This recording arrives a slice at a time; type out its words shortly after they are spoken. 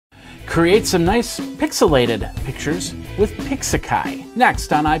Create some nice pixelated pictures with Pixaki.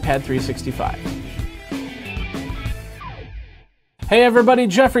 Next on iPad 365. Hey everybody,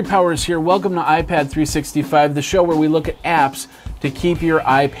 Jeffrey Powers here. Welcome to iPad 365, the show where we look at apps to keep your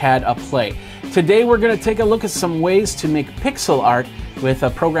iPad aplay. Today we're going to take a look at some ways to make pixel art with a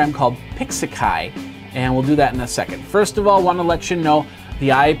program called Pixaki, and we'll do that in a second. First of all, I want to let you know the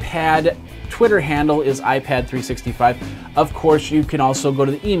iPad Twitter handle is iPad365. Of course, you can also go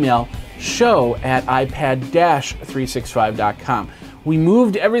to the email show@ipad-365.com. We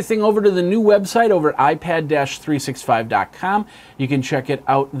moved everything over to the new website over at ipad-365.com. You can check it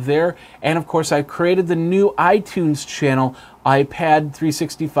out there. And of course, I've created the new iTunes channel, iPad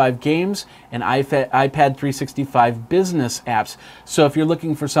 365 Games and iPad 365 Business Apps. So if you're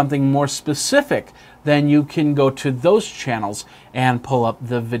looking for something more specific, then you can go to those channels and pull up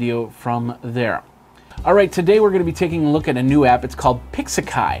the video from there. All right, today we're going to be taking a look at a new app. It's called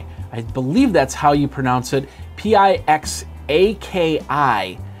Pixaki. I believe that's how you pronounce it. P-I-X-A-K-I,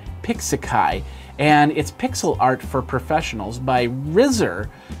 Pixaki, and it's pixel art for professionals by Rizzer.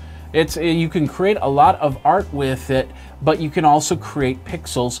 You can create a lot of art with it, but you can also create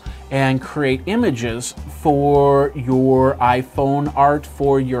pixels and create images for your iPhone art,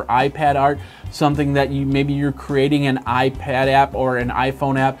 for your iPad art, something that maybe you're creating an iPad app or an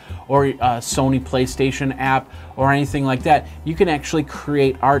iPhone app or a Sony PlayStation app or anything like that. You can actually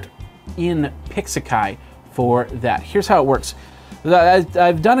create art in Pixaki for that. Here's how it works.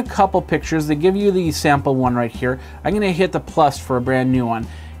 I've done a couple pictures. They give you the sample one right here. I'm going to hit the plus for a brand new one.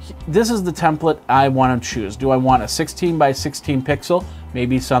 This is the template I want to choose. Do I want a 16 by 16 pixel?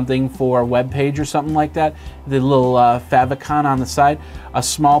 Maybe something for a web page or something like that. The little favicon on the side. A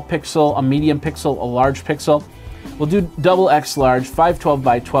small pixel, a medium pixel, a large pixel. We'll do double X large, 512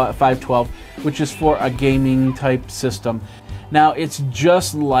 by 512, which is for a gaming type system. Now, it's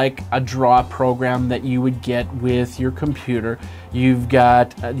just like a draw program that you would get with your computer. You've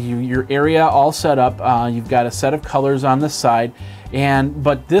got your area all set up. You've got a set of colors on the side.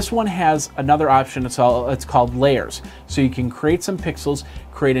 But this one has another option. It's called layers. So you can create some pixels,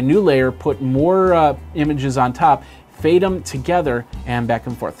 create a new layer, put more images on top, fade them together, and back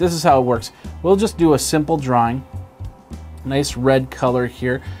and forth. This is how it works. We'll just do a simple drawing. Nice red color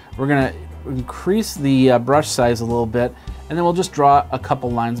here. We're going to increase the brush size a little bit, and then we'll just draw a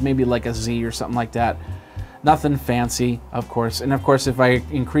couple lines, maybe like a Z or something like that. Nothing fancy, of course. And of course, if I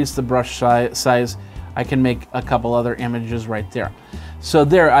increase the brush size, I can make a couple other images right there. So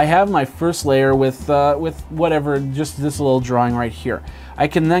there, I have my first layer with whatever, just this little drawing right here. I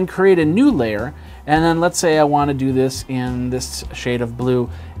can then create a new layer, and then let's say I want to do this in this shade of blue,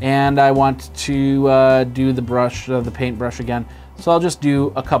 and I want to do the brush, the paintbrush again. So I'll just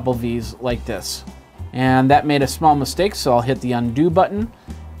do a couple of these like this. And that made a small mistake, so I'll hit the undo button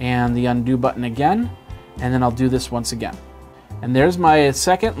and the undo button again, and then I'll do this once again. And there's my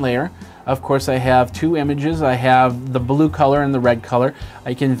second layer. Of course, I have two images. I have the blue color and the red color.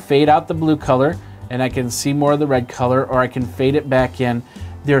 I can fade out the blue color and I can see more of the red color, or I can fade it back in.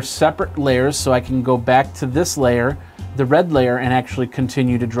 They're separate layers, so I can go back to this layer, the red layer, and actually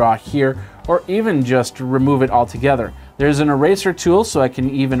continue to draw here, or even just remove it altogether. There's an eraser tool, so I can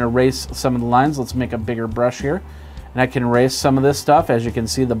even erase some of the lines. Let's make a bigger brush here. And I can erase some of this stuff. As you can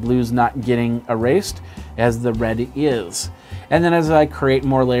see, the blue's not getting erased as the red is. And then as I create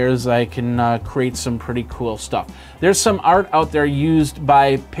more layers, I can create some pretty cool stuff. There's some art out there used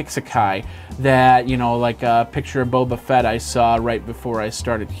by Pixaki that, you know, like a picture of Boba Fett I saw right before I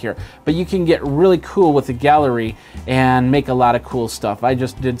started here. But you can get really cool with the gallery and make a lot of cool stuff. I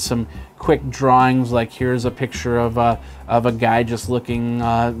just did some quick drawings, like here's a picture of a guy just looking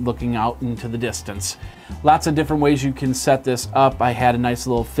out into the distance. Lots of different ways you can set this up. I had a nice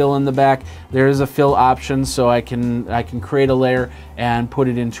little fill in the back. There is a fill option, so I can create a layer and put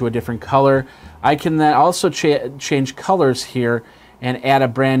it into a different color. I can then also change colors here and add a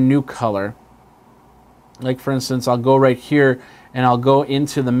brand new color. Like for instance, I'll go right here and I'll go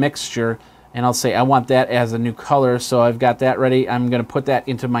into the mixture and I'll say I want that as a new color. So I've got that ready. I'm going to put that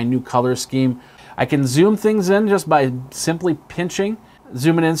into my new color scheme. I can zoom things in just by simply pinching.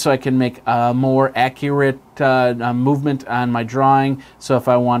 Zoom it in so I can make a more accurate movement on my drawing. So if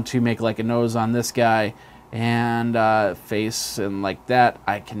I want to make like a nose on this guy and face and like that,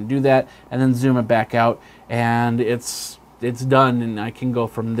 I can do that and then zoom it back out, and it's done, and I can go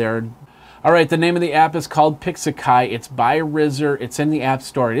from there. All right, the name of the app is called Pixaki. It's by Rizzer. It's in the App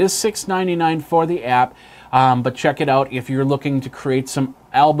Store. It is $6.99 for the app, but check it out if you're looking to create some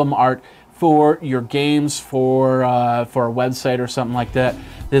album art for your games, for a website or something like that.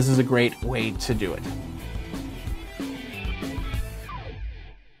 This is a great way to do it.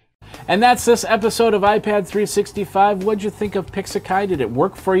 And that's this episode of iPad 365. What'd you think of Pixaki? Did it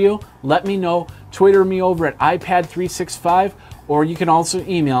work for you? Let me know. Twitter me over at iPad365, or you can also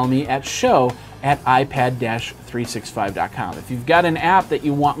email me at show@ipad-365.com. If you've got an app that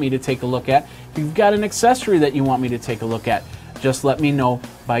you want me to take a look at, if you've got an accessory that you want me to take a look at, just let me know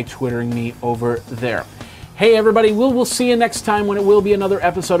by Twittering me over there. Hey everybody, we'll see you next time when it will be another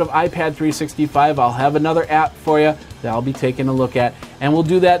episode of iPad 365. I'll have another app for you that I'll be taking a look at, and we'll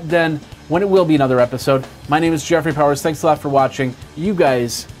do that then when it will be another episode. My name is Jeffrey Powers. Thanks a lot for watching. You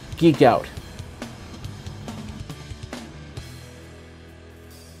guys geek out.